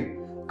മക്കളെയും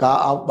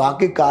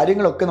ബാക്കി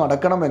കാര്യങ്ങളൊക്കെ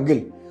നടക്കണമെങ്കിൽ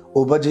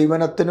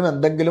ഉപജീവനത്തിനും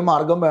എന്തെങ്കിലും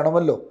മാർഗം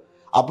വേണമല്ലോ.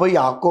 അപ്പോൾ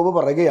യാക്കോബ്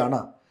പറയുകയാണ്,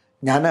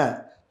 ഞാൻ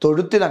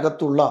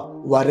തൊഴുത്തിനകത്തുള്ള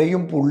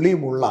വരയും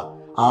പുള്ളിയുമുള്ള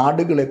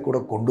ആടുകളെ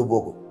കൂടെ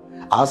കൊണ്ടുപോകും.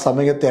 ആ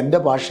സമയത്ത് എൻ്റെ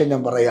ഭാഷ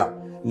ഞാൻ പറയാം,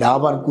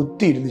 ലാബാൻ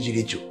കുത്തിയിരുന്ന്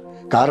ചിരിച്ചു.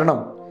 കാരണം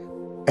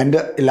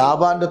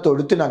ലാബാന്റെ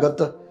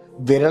തൊഴുത്തിനകത്ത്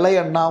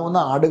വിരളയെണ്ണാവുന്ന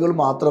ആടുകൾ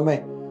മാത്രമേ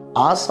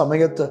ആ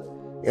സമയത്ത്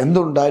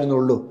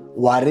എന്തുണ്ടായിരുന്നുള്ളൂ?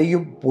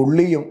 വരയും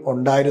പുള്ളിയും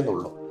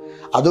ഉണ്ടായിരുന്നുള്ളൂ.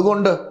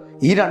 അതുകൊണ്ട്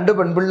ഈ 2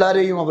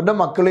 പെൺപിള്ളാരെയും അവരുടെ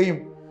മക്കളെയും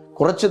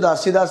കുറച്ച്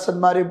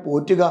ദാസിദാസന്മാരെയും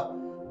പോറ്റുക,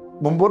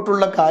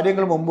 മുമ്പോട്ടുള്ള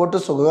കാര്യങ്ങൾ മുമ്പോട്ട്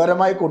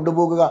സുഖകരമായി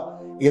കൊണ്ടുപോകുക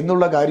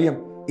എന്നുള്ള കാര്യം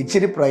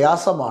ഇച്ചിരി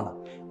പ്രയാസമാണ്.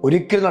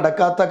 ഒരിക്കലും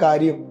നടക്കാത്ത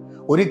കാര്യം,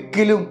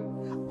 ഒരിക്കലും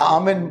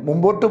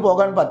മുമ്പോട്ട്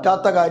പോകാൻ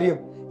പറ്റാത്ത കാര്യം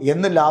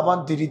എന്ന് ലാബാൻ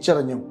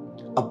തിരിച്ചറിഞ്ഞു.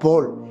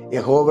 അപ്പോൾ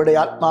യഹോവയുടെ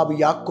ആത്മാവ്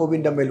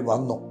യാക്കോബിന്റെ മേൽ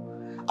വന്നു.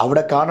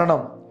 അവിടെ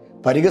കാണണം,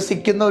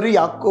 പരിഹസിക്കുന്ന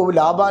ഒരു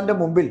ലാബാന്റെ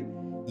മുമ്പിൽ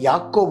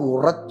യാക്കോബ്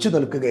ഉറച്ചു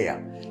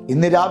നിൽക്കുകയാണ്.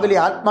 ഇന്ന് രാവിലെ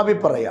ആത്മാവി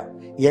പറയാം,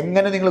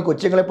 എങ്ങനെ നിങ്ങൾ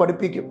കൊച്ചുങ്ങളെ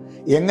പഠിപ്പിക്കും,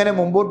 എങ്ങനെ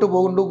മുമ്പോട്ട്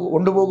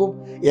കൊണ്ടുപോകും,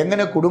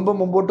 എങ്ങനെ കുടുംബം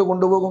മുമ്പോട്ട്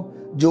കൊണ്ടുപോകും,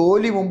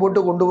 ജോലി മുമ്പോട്ട്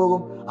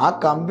കൊണ്ടുപോകും, ആ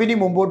കമ്പനി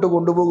മുമ്പോട്ട്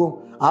കൊണ്ടുപോകും,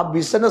 ആ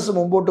ബിസിനസ്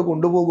മുമ്പോട്ട്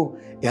കൊണ്ടുപോകും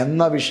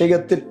എന്ന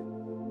വിഷയത്തിൽ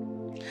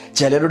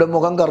ചിലരുടെ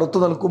മുഖം കറുത്തു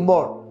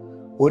നിൽക്കുമ്പോൾ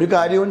ഒരു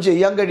കാര്യവും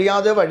ചെയ്യാൻ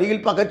കഴിയാതെ വഴിയിൽ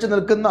പകച്ചു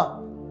നിൽക്കുന്ന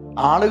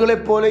ആളുകളെ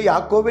പോലെ,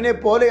 യാക്കോബിനെ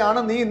പോലെയാണ്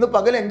നീ ഇന്ന്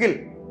പകലെങ്കിൽ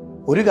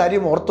ഒരു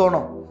കാര്യം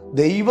ഓർത്തോണം,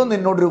 ദൈവം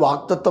നിന്നോടൊരു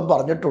വാഗ്ദത്തം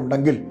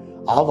പറഞ്ഞിട്ടുണ്ടെങ്കിൽ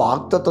ആ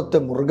വാഗ്ദത്തത്തെ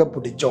മുറുകെ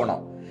പിടിച്ചോണം.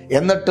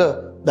 എന്നിട്ട്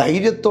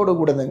ധൈര്യത്തോടു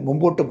കൂടെ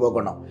മുമ്പോട്ട്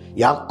പോകണം.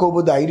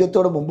 യാക്കോബ്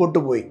ധൈര്യത്തോടെ മുമ്പോട്ട്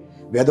പോയി.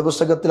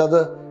 വേദപുസ്തകത്തിൽ അത്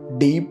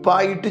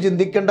ഡീപ്പായിട്ട്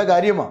ചിന്തിക്കേണ്ട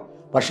കാര്യമാണ്.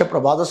 പക്ഷെ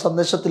പ്രഭാത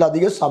സന്ദേശത്തിൽ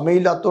അധികം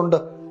സമയമില്ലാത്തതുകൊണ്ട്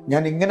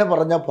ഞാൻ ഇങ്ങനെ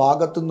പറഞ്ഞ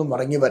ഭാഗത്തുനിന്നും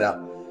മടങ്ങി വരാം.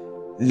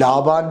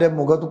 ലാബാന്റെ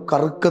മുഖം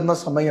കറുക്കുന്ന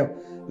സമയം,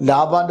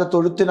 ലാബാന്റെ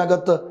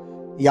തൊഴുത്തിനകത്ത്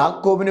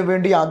യാക്കോബിന്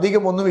വേണ്ടി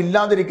അധികം ഒന്നും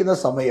ഇല്ലാതിരിക്കുന്ന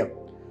സമയം,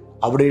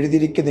 അവിടെ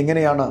എഴുതിയിരിക്കുന്ന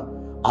ഇങ്ങനെയാണ്,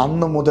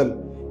 അന്ന് മുതൽ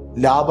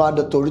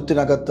ലാബാന്റെ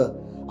തൊഴുത്തിനകത്ത്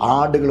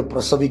ആടുകൾ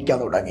പ്രസവിക്കാൻ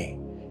തുടങ്ങി.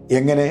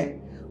 എങ്ങനെ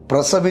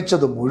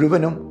പ്രസവിച്ചത്?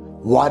 മുഴുവനും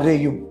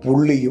വരയും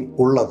പുള്ളിയും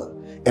ഉള്ളത്.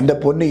 എൻ്റെ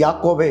പൊന്ന്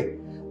യാക്കോബേ,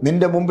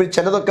 നിന്റെ മുമ്പിൽ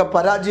ചിലതൊക്കെ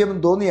പരാജയം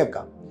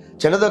തോന്നിയേക്കാം,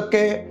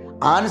 ചിലതൊക്കെ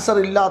ആൻസർ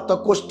ഇല്ലാത്ത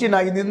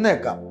ക്വസ്റ്റ്യനായി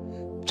നിന്നേക്കാം,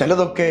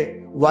 ചിലതൊക്കെ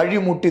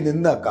വഴിമുട്ടി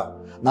നിന്നേക്കാം.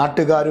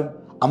 നാട്ടുകാരും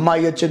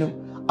അമ്മായിയച്ഛനും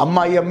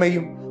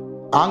അമ്മായിയമ്മയും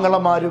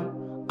ആങ്ങളമാരും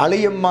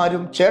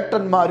അളിയന്മാരും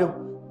ചേട്ടന്മാരും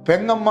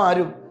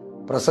പെങ്ങന്മാരും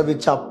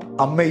പ്രസവിച്ച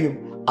അമ്മയും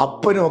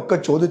അപ്പനും ഒക്കെ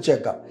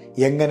ചോദിച്ചേക്കാം,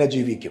 എങ്ങനെ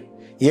ജീവിക്കും,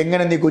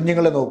 എങ്ങനെ നീ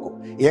കുഞ്ഞുങ്ങളെ നോക്കും,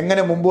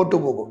 എങ്ങനെ മുമ്പോട്ട്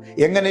പോകും,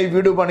 എങ്ങനെ ഈ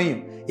വീട് പണിയും,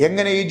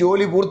 എങ്ങനെ ഈ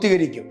ജോലി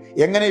പൂർത്തീകരിക്കും,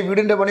 എങ്ങനെ ഈ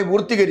വീടിൻ്റെ പണി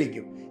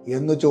പൂർത്തീകരിക്കും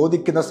എന്ന്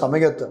ചോദിക്കുന്ന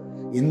സമയത്ത്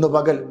ഇന്ന്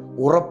പകൽ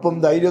ഉറപ്പും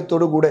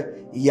ധൈര്യത്തോടു കൂടെ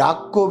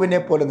യാക്കോബിനെ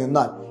പോലെ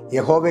നിന്നാൽ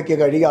യഹോവയ്ക്ക്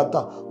കഴിയാത്ത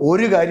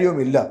ഒരു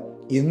കാര്യവുമില്ല.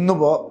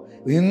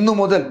 ഇന്നു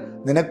മുതൽ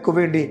നിനക്ക്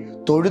വേണ്ടി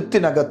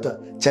തൊഴുത്തിനകത്ത്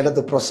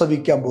ചിലത്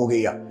പ്രസവിക്കാൻ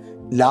പോകുകയാണ്.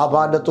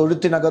 ലാബാന്റെ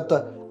തൊഴുത്തിനകത്ത്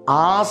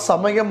ആ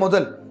സമയം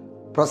മുതൽ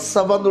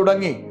പ്രസവം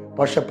തുടങ്ങി.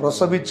 പക്ഷെ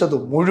പ്രസവിച്ചത്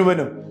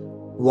മുഴുവനും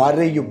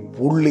വരയും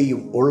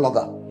പുള്ളിയും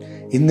ഉള്ളതാ.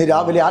 ഇന്ന്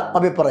രാവിലെ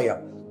ആത്മാവി പറയാം,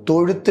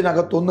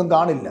 തൊഴുത്തിനകത്തൊന്നും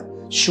കാണില്ല,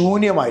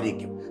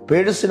 ശൂന്യമായിരിക്കും.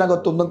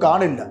 പേഴ്സിനകത്തൊന്നും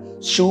കാണില്ല,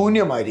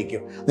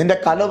 ശൂന്യമായിരിക്കും. നിന്റെ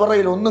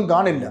കലവറയിൽ ഒന്നും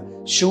കാണില്ല,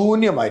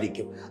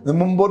 ശൂന്യമായിരിക്കും.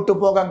 മുമ്പോട്ട്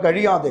പോകാൻ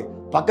കഴിയാതെ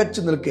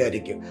പകച്ചു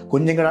നിൽക്കുകയായിരിക്കും.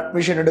 കുഞ്ഞുങ്ങളുടെ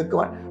അഡ്മിഷൻ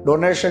എടുക്കുവാൻ,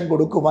 ഡൊണേഷൻ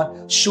കൊടുക്കുവാൻ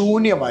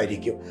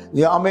ശൂന്യമായിരിക്കും.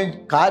 ആമേൻ.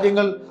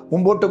 കാര്യങ്ങൾ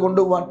മുമ്പോട്ട്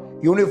കൊണ്ടുപോകാൻ,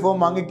 യൂണിഫോം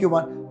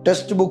വാങ്ങിക്കുവാൻ,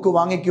 ടെക്സ്റ്റ് ബുക്ക്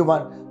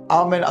വാങ്ങിക്കുവാൻ,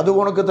 ആമേൻ,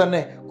 അതുകൊണ്ടൊക്കെ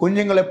തന്നെ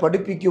കുഞ്ഞുങ്ങളെ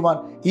പഠിപ്പിക്കുവാൻ,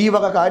 ഈ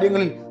വക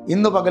കാര്യങ്ങളിൽ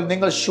ഇന്ന് പകൽ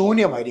നിങ്ങൾ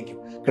ശൂന്യമായിരിക്കും.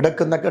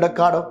 കിടക്കുന്ന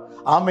കിടക്കാടം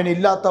ആമേൻ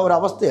ഇല്ലാത്ത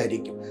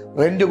ഒരവസ്ഥയായിരിക്കും.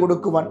 റെന്റ്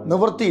കൊടുക്കുവാൻ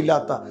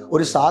നിവൃത്തിയില്ലാത്ത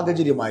ഒരു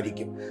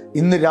സാഹചര്യമായിരിക്കും.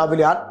 ഇന്ന്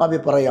രാവിലെ ആത്മാവി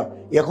പറയാം,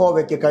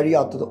 യഹോവയ്ക്ക്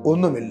കഴിയാത്തത്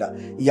ഒന്നുമില്ല.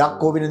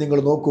 യാക്കോബിനെ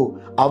നിങ്ങൾ നോക്കൂ.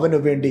 അവന്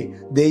വേണ്ടി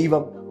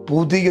ദൈവം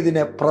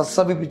പുതിയതിനെ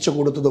പ്രസവിപ്പിച്ചു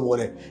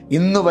കൊടുത്തതുപോലെ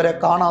ഇന്ന് വരെ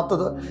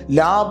കാണാത്തത്,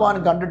 ലാബാൻ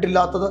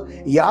കണ്ടിട്ടില്ലാത്തത്,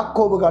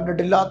 യാക്കോബ്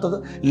കണ്ടിട്ടില്ലാത്തത്,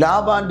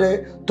 ലാബാന്റെ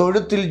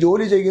തൊഴുത്തിൽ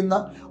ജോലി ചെയ്യുന്ന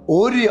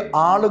ഒരു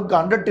ആളും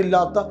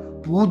കണ്ടിട്ടില്ലാത്ത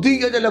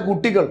പുതിയ ചില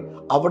കുട്ടികൾ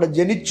അവിടെ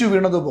ജനിച്ചു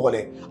വീണതുപോലെ,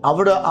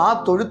 അവിടെ ആ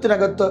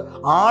തൊഴുത്തിനകത്ത്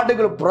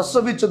ആടുകൾ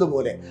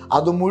പ്രസവിച്ചതുപോലെ,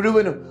 അത്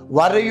മുഴുവനും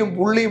വരയും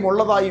പുള്ളിയും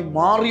ഉള്ളതായി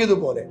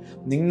മാറിയതുപോലെ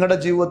നിങ്ങളുടെ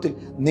ജീവിതത്തിൽ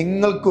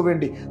നിങ്ങൾക്ക്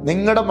വേണ്ടി,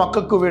 നിങ്ങളുടെ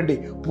മക്കൾക്ക് വേണ്ടി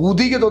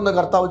പുതിയതൊന്ന്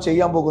കർത്താവ്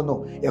ചെയ്യാൻ പോകുന്നു.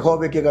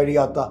 യഹോവയ്ക്ക്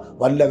കഴിയാത്ത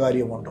വല്ല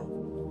കാര്യമുണ്ടോ?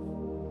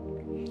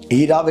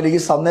 ഈ രാവിലെ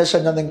ഈ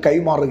സന്ദേശം ഞാൻ നിങ്ങൾക്ക്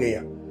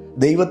കൈമാറുകയാണ്.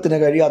 ദൈവത്തിന്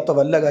കഴിയാത്ത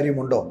വല്ല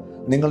കാര്യമുണ്ടോ?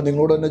 നിങ്ങൾ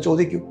നിങ്ങളോട് തന്നെ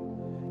ചോദിക്കും.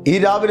 ഈ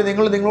രാവിലെ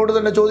നിങ്ങൾ നിങ്ങളോട്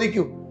തന്നെ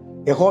ചോദിക്കും,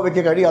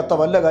 യഹോവയ്ക്ക് കഴിയാത്ത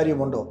വല്ല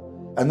കാര്യമുണ്ടോ?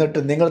 എന്നിട്ട്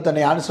നിങ്ങൾ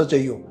തന്നെ ആൻസർ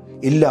ചെയ്യൂ,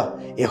 ഇല്ല,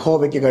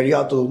 യഹോവയ്ക്ക്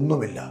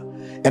കഴിയാത്തതൊന്നുമില്ല.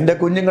 എൻ്റെ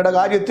കുഞ്ഞുങ്ങളുടെ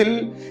കാര്യത്തിൽ,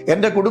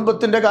 എൻ്റെ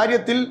കുടുംബത്തിൻ്റെ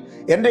കാര്യത്തിൽ,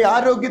 എൻ്റെ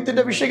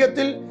ആരോഗ്യത്തിൻ്റെ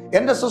വിഷയത്തിൽ,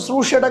 എൻ്റെ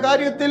ശുശ്രൂഷയുടെ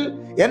കാര്യത്തിൽ,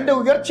 എൻ്റെ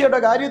ഉയർച്ചയുടെ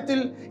കാര്യത്തിൽ,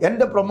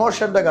 എൻ്റെ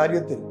പ്രൊമോഷന്റെ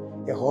കാര്യത്തിൽ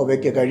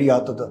യഹോവയ്ക്ക്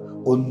കഴിയാത്തത്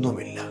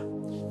ഒന്നുമില്ല.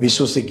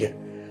 വിശ്വസിക്ക്.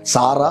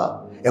 സാറ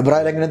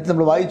എബ്രായ ലേഖനത്തിൽ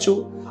നമ്മൾ വായിച്ചു,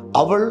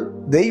 അവൾ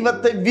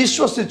ദൈവത്തെ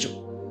വിശ്വസിച്ചു.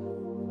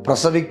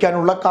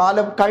 പ്രസവിക്കാനുള്ള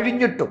കാലം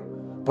കഴിഞ്ഞിട്ടും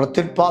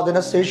പ്രത്യുത്പാദന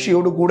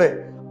ശേഷിയോടുകൂടെ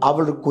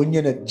അവൾ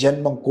കുഞ്ഞിന്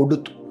ജന്മം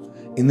കൊടുത്തു.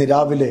 ഇന്ന്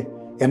രാവിലെ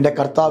എൻ്റെ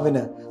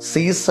കർത്താവിന്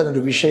സീസൺ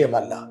ഒരു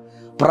വിഷയമല്ല,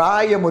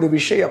 പ്രായം ഒരു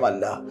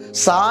വിഷയമല്ല,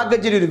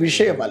 സാഹചര്യം ഒരു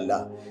വിഷയമല്ല.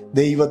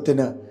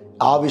 ദൈവത്തിന്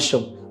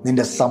ആവശ്യം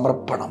നിന്റെ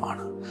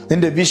സമർപ്പണമാണ്,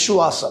 നിന്റെ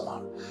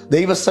വിശ്വാസമാണ്,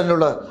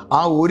 ദൈവസ്ഥനുള്ള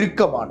ആ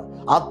ഒരുക്കമാണ്,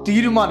 ആ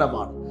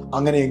തീരുമാനമാണ്.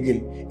 അങ്ങനെയെങ്കിൽ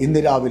ഇന്ന്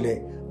രാവിലെ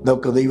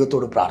നമുക്ക്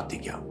ദൈവത്തോട്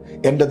പ്രാർത്ഥിക്കാം.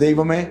 എൻ്റെ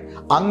ദൈവമേ,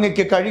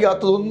 അങ്ങയ്ക്ക്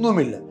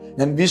കഴിയാത്തതൊന്നുമില്ല.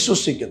 ഞാൻ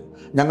വിശ്വസിക്കുന്നു.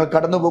 ഞങ്ങൾ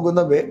കടന്നു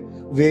പോകുന്ന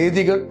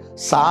വേദികൾ,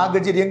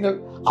 സാഹചര്യങ്ങൾ,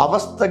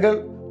 അവസ്ഥകൾ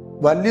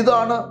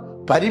വലുതാണ്,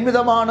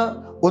 പരിമിതമാണ്.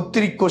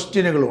 ഒത്തിരി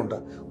ക്വസ്റ്റ്യനുകളുണ്ട്,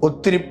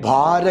 ഒത്തിരി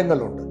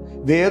ഭാരങ്ങളുണ്ട്,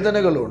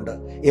 വേദനകളുണ്ട്.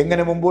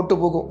 എങ്ങനെ മുമ്പോട്ട്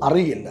പോകും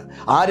അറിയില്ല.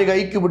 ആര്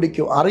കൈക്ക്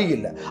പിടിക്കും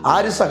അറിയില്ല.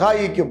 ആര്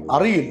സഹായിക്കും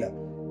അറിയില്ല.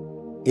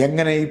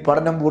 എങ്ങനെ ഈ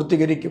പഠനം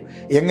പൂർത്തീകരിക്കും,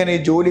 എങ്ങനെ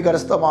ഈ ജോലി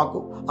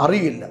കരസ്ഥമാക്കും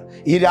അറിയില്ല.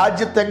 ഈ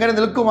രാജ്യത്ത് എങ്ങനെ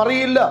നിൽക്കും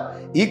അറിയില്ല.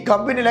 ഈ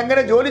കമ്പനിയിൽ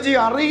എങ്ങനെ ജോലി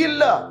ചെയ്യും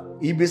അറിയില്ല.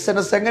 ഈ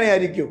ബിസിനസ്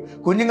എങ്ങനെയായിരിക്കും,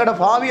 കുഞ്ഞുങ്ങളുടെ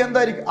ഭാവി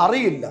എന്തായിരിക്കും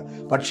അറിയില്ല.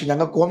 പക്ഷെ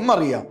ഞങ്ങൾക്ക്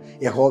ഒന്നറിയാം,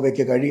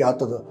 യഹോവയ്ക്ക്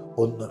കഴിയാത്തത്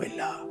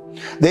ഒന്നുമില്ല.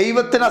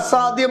 ദൈവത്തിന്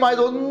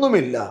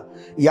അസാധ്യമായതൊന്നുമില്ല.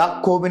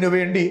 യാക്കോബിന്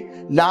വേണ്ടി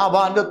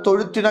ലാബാന്റെ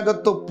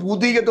തൊഴുത്തിനകത്ത്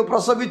പുതിയത്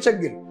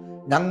പ്രസവിച്ചെങ്കിൽ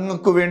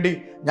ഞങ്ങൾക്ക് വേണ്ടി,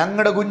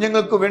 ഞങ്ങളുടെ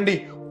കുഞ്ഞുങ്ങൾക്ക് വേണ്ടി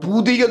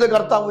പുതിയത്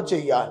കർത്താവ്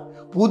ചെയ്യാൻ,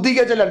 പുതിയ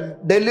ചില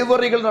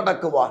ഡെലിവറികൾ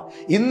നടക്കുവാൻ,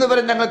 ഇന്ന്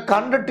വരെ ഞങ്ങൾ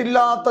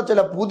കണ്ടിട്ടില്ലാത്ത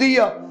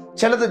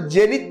ചിലത്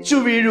ജനിച്ചു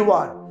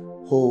വീഴുവാൻ,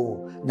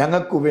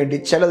 ഞങ്ങൾക്ക് വേണ്ടി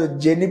ചിലത്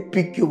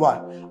ജനിപ്പിക്കുവാൻ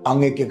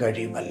അങ്ങയ്ക്ക്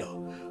കഴിയുമല്ലോ.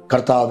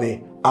 കർത്താവെ,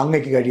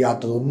 അങ്ങയ്ക്ക്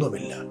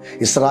കഴിയാത്തതൊന്നുമില്ല.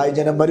 ഇസ്രായേൽ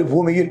ജനം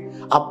മരുഭൂമിയിൽ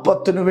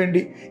അപ്പത്തിനു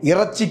വേണ്ടി,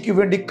 ഇറച്ചിക്ക്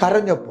വേണ്ടി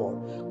കരഞ്ഞപ്പോൾ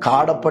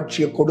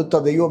കാടപ്പക്ഷിയെ കൊടുത്ത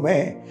ദൈവമേ,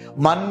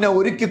 മന്ന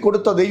ഒരുക്കി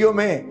കൊടുത്ത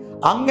ദൈവമേ,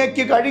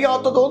 അങ്ങയ്ക്ക്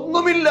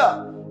കഴിയാത്തതൊന്നുമില്ല.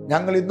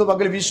 ഞങ്ങൾ ഇന്ന്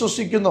പകൽ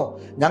വിശ്വസിക്കുന്നു,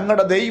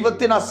 ഞങ്ങളുടെ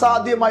ദൈവത്തിന്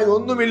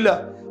അസാധ്യമായതൊന്നുമില്ല.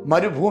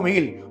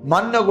 മരുഭൂമിയിൽ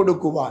മന്ന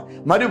കൊടുക്കുവാൻ,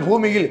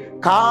 മരുഭൂമിയിൽ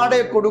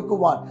കാടയെ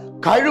കൊടുക്കുവാൻ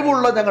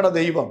കഴിവുള്ള ഞങ്ങളുടെ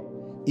ദൈവം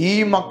ഈ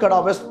മക്കളുടെ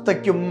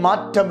അവസ്ഥയ്ക്ക്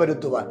മാറ്റം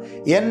വരുത്തുവാൻ,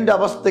 എൻ്റെ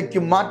അവസ്ഥയ്ക്ക്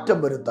മാറ്റം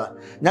വരുത്താൻ,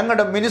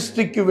 ഞങ്ങളുടെ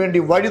മിനിസ്ട്രിക്ക് വേണ്ടി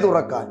വഴി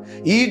തുറക്കാൻ,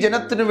 ഈ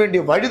ജനത്തിനു വേണ്ടി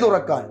വഴി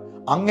തുറക്കാൻ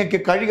അങ്ങയ്ക്ക്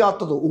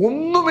കഴിയാത്തത്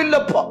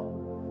ഒന്നുമില്ലപ്പ.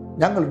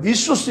 ഞങ്ങൾ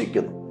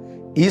വിശ്വസിക്കുന്നു.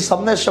 ഈ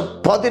സന്ദേശം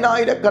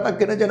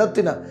 10,000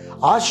 ജനത്തിന്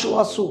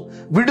ആശ്വാസവും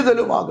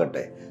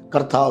വിടുതലുമാകട്ടെ.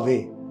 കർത്താവേ,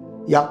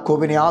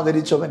 യാക്കോബിനെ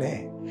ആദരിച്ചവനെ,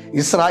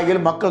 ഇസ്രായേൽ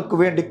മക്കൾക്ക്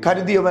വേണ്ടി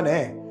കരുതിയവനെ,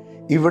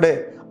 ഇവിടെ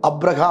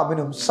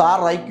അബ്രഹാമിനും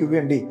സാറായിക്കു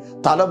വേണ്ടി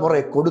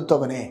തലമുറയെ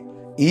കൊടുത്തവനെ,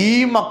 ഈ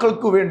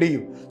മക്കൾക്ക്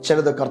വേണ്ടിയും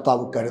ചിലത്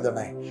കർത്താവ്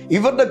കരുതണേ.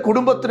 ഇവരുടെ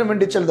കുടുംബത്തിന്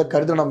വേണ്ടി ചിലത്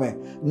കരുതണമേ.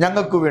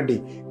 ഞങ്ങൾക്ക് വേണ്ടി,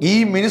 ഈ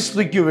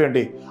മിനിസ്ട്രിക്ക്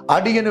വേണ്ടി,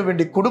 അടിയനു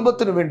വേണ്ടി,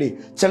 കുടുംബത്തിന് വേണ്ടി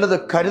ചിലത്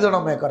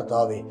കരുതണമേ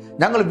കർത്താവേ.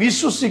 ഞങ്ങൾ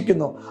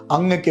വിശ്വസിക്കുന്നു,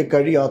 അങ്ങയ്ക്ക്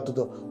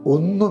കഴിയാത്തത്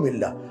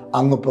ഒന്നുമില്ല.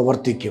 അങ്ങ്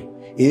പ്രവർത്തിക്കും.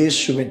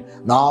 യേശുവിൻ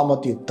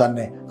നാമത്തിൽ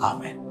തന്നെ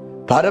ആമേൻ.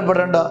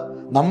 ഭാരപ്പെടേണ്ട,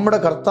 നമ്മുടെ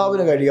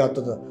കർത്താവിന്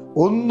കഴിയാത്തത്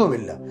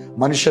ഒന്നുമില്ല.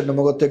 മനുഷ്യന്റെ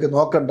മുഖത്തേക്ക്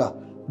നോക്കണ്ട.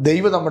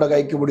 ദൈവം നമ്മുടെ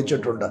കൈക്ക്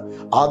പിടിച്ചിട്ടുണ്ട്.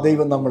 ആ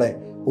ദൈവം നമ്മളെ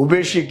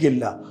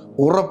ഉപേക്ഷിക്കില്ല.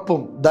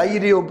 ഉറപ്പും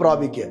ധൈര്യവും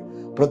പ്രാപിക്ക്.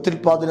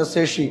 പ്രത്യുത്പാദന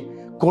ശേഷി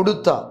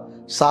കൊടുത്ത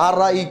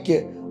സാറായിക്ക്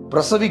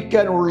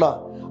പ്രസവിക്കാനുള്ള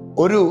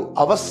ഒരു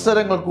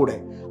അവസരങ്ങൾ കൂടെ,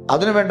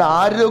 അതിനുവേണ്ട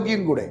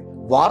ആരോഗ്യം കൂടെ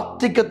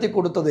വാർദ്ധക്യത്തിൽ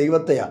കൊടുത്ത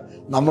ദൈവത്തെയാ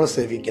നമ്മൾ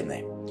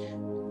സേവിക്കുന്നത്.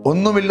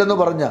 ഒന്നുമില്ലെന്ന്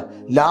പറഞ്ഞ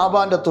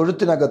ലാബാന്റെ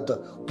തൊഴുത്തിനകത്ത്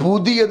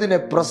പുതിയതിനെ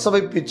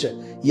പ്രസവിപ്പിച്ച്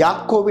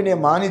യാക്കോബിനെ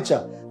മാനിച്ച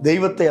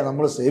ദൈവത്തെയാ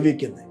നമ്മൾ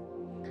സേവിക്കുന്നത്.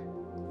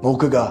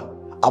 നോക്കുക,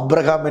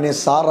 അബ്രഹാമിനെ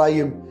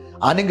സാറായും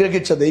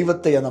അനുഗ്രഹിച്ച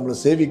ദൈവത്തെയാ നമ്മൾ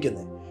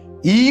സേവിക്കുന്നത്.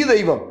 ഈ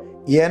ദൈവം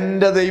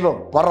എൻ്റെ ദൈവം.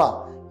 പറ,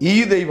 ഈ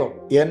ദൈവം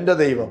എൻ്റെ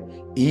ദൈവം.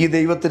 ഈ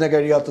ദൈവത്തിന്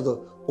കഴിയാത്തത്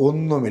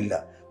ഒന്നുമില്ല.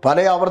 പല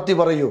ആവർത്തി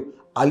പറയൂ,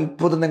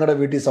 അത്ഭുതം നിങ്ങളുടെ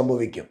വീട്ടിൽ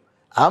സംഭവിക്കും.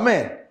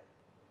 ആമേൻ.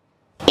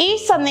 ഈ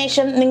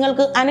സന്ദേശം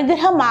നിങ്ങൾക്ക്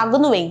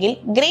അനുഗ്രഹമാകുന്നുവെങ്കിൽ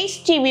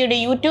ഗ്രേസ് ടിവിയുടെ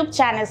യൂട്യൂബ്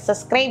ചാനൽ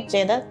സബ്സ്ക്രൈബ്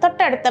ചെയ്ത്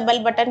തൊട്ടടുത്ത ബെൽ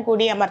ബട്ടൺ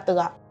കൂടി അമർത്തുക.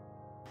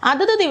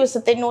 അതത്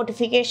ദിവസത്തെ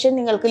നോട്ടിഫിക്കേഷൻ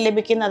നിങ്ങൾക്ക്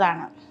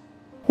ലഭിക്കുന്നതാണ്.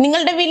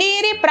 നിങ്ങളുടെ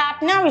വിലയേറിയ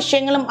പ്രാർത്ഥനാ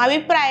വിഷയങ്ങളും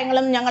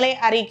അഭിപ്രായങ്ങളും ഞങ്ങളെ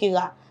അറിയിക്കുക.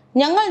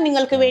 ഞങ്ങൾ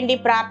നിങ്ങൾക്ക് വേണ്ടി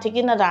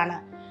പ്രാർത്ഥിക്കുന്നതാണ്.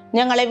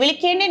 ഞങ്ങളെ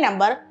വിളിക്കേണ്ട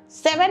നമ്പർ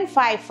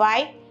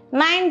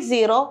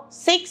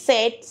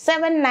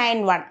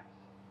 755-9068-791.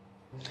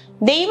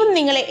 ദൈവം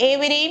നിങ്ങളെ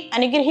ഏവരെയും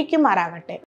അനുഗ്രഹിക്കുമാറാകട്ടെ.